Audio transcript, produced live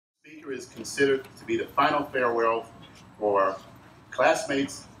speaker is considered to be the final farewell for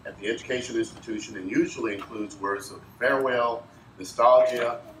classmates at the educational institution and usually includes words of farewell,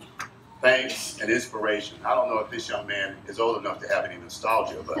 nostalgia, thanks, and inspiration. I don't know if this young man is old enough to have any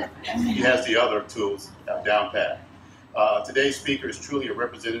nostalgia, but he has the other tools down pat. Today's speaker is truly a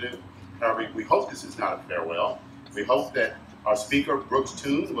representative. However, we hope this is not a farewell. We hope that our speaker, Brooks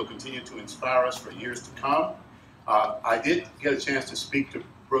Tuyn, will continue to inspire us for years to come. I did get a chance to speak to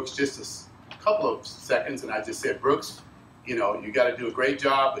Brooks just a couple of seconds, and I just said, Brooks, you know, you got to do a great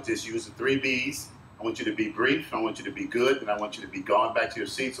job, but just use the 3 B's. I want you to be brief, I want you to be good, and I want you to be gone back to your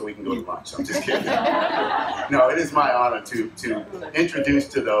seat so we can go to lunch. I'm just kidding. No, it is my honor to introduce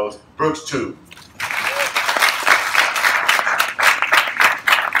to those Brooks Tuyn.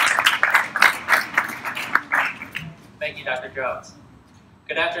 Thank you, Dr. Jones.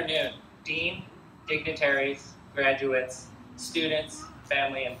 Good afternoon, Dean, dignitaries, graduates, students,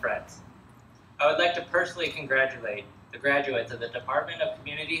 family, and friends. I would like to personally congratulate the graduates of the Department of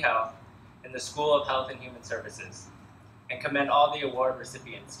Community Health in the School of Health and Human Services and commend all the award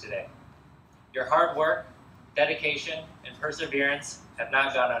recipients today. Your hard work, dedication, and perseverance have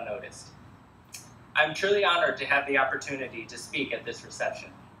not gone unnoticed. I'm truly honored to have the opportunity to speak at this reception.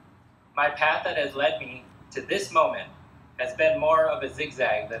 My path that has led me to this moment has been more of a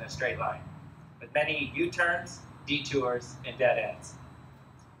zigzag than a straight line, with many U-turns, detours, and dead ends.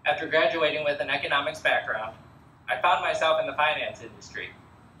 After graduating with an economics background, I found myself in the finance industry,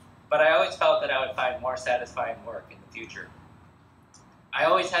 but I always felt that I would find more satisfying work in the future. I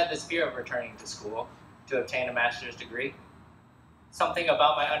always had this fear of returning to school to obtain a master's degree. Something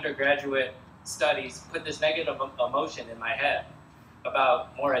about my undergraduate studies put this negative emotion in my head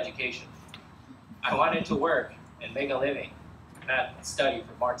about more education. I wanted to work and make a living, not study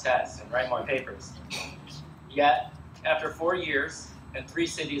for more tests and write more papers. Yet, after 4 years and 3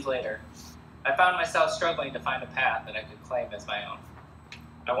 cities later, I found myself struggling to find a path that I could claim as my own.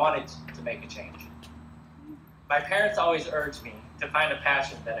 I wanted to make a change. My parents always urged me to find a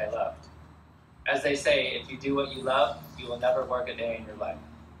passion that I loved. As they say, if you do what you love, you will never work a day in your life.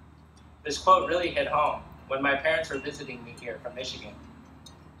 This quote really hit home when my parents were visiting me here from Michigan,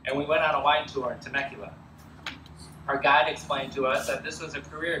 and we went on a wine tour in Temecula. Our guide explained to us that this was a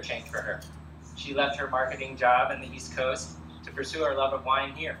career change for her. She left her marketing job in the East Coast to pursue her love of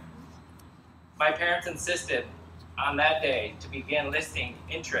wine here. My parents insisted on that day to begin listing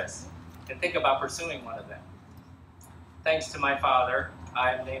interests and think about pursuing one of them. Thanks to my father,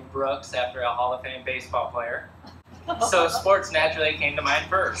 I'm named Brooks after a Hall of Fame baseball player, so sports naturally came to mind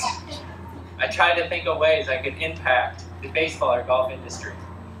first. I tried to think of ways I could impact the baseball or golf industry,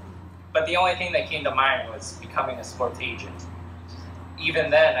 but the only thing that came to mind was becoming a sports agent.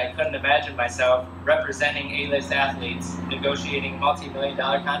 Even then, I couldn't imagine myself representing A-list athletes negotiating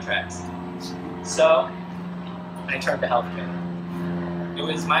multi-million-dollar contracts. So, I turned to healthcare. It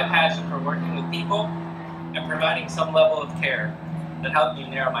was my passion for working with people and providing some level of care that helped me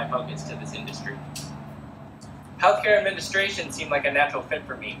narrow my focus to this industry. Healthcare administration seemed like a natural fit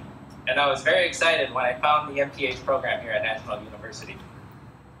for me, and I was very excited when I found the MPH program here at National University.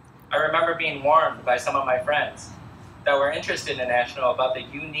 I remember being warmed by some of my friends that were interested in National about the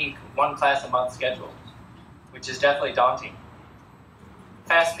unique 1 class a month schedule, which is definitely daunting.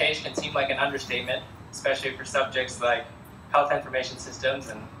 Fast-paced can seem like an understatement, especially for subjects like health information systems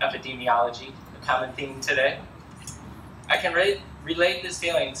and epidemiology, a common theme today. I can relate this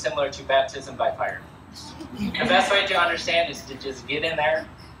feeling similar to baptism by fire. The best way to understand is to just get in there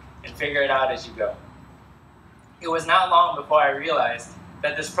and figure it out as you go. It was not long before I realized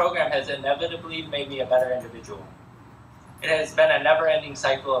that this program has inevitably made me a better individual. It has been a never-ending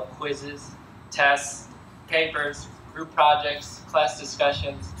cycle of quizzes, tests, papers, group projects, class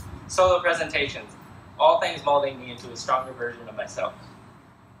discussions, solo presentations, all things molding me into a stronger version of myself.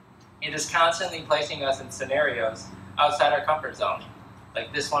 It is constantly placing us in scenarios outside our comfort zone,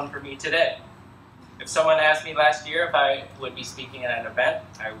 like this one for me today. If someone asked me last year if I would be speaking at an event,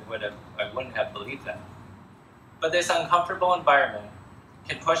 I wouldn't have believed them. But this uncomfortable environment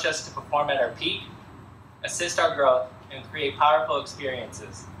can push us to perform at our peak, assist our growth, and create powerful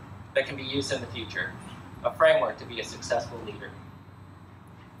experiences that can be used in the future, a framework to be a successful leader.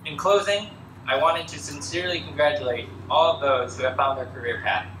 In closing, I wanted to sincerely congratulate all of those who have found their career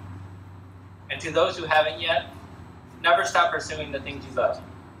path. And to those who haven't yet, never stop pursuing the things you love.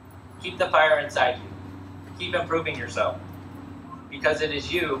 Keep the fire inside you. Keep improving yourself, because it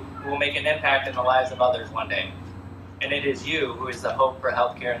is you who will make an impact in the lives of others one day. And it is you who is the hope for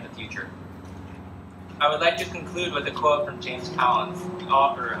healthcare in the future. I would like to conclude with a quote from James Collins, the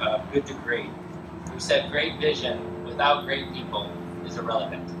author of Good to Great, who said, "Great vision without great people is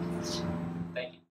irrelevant.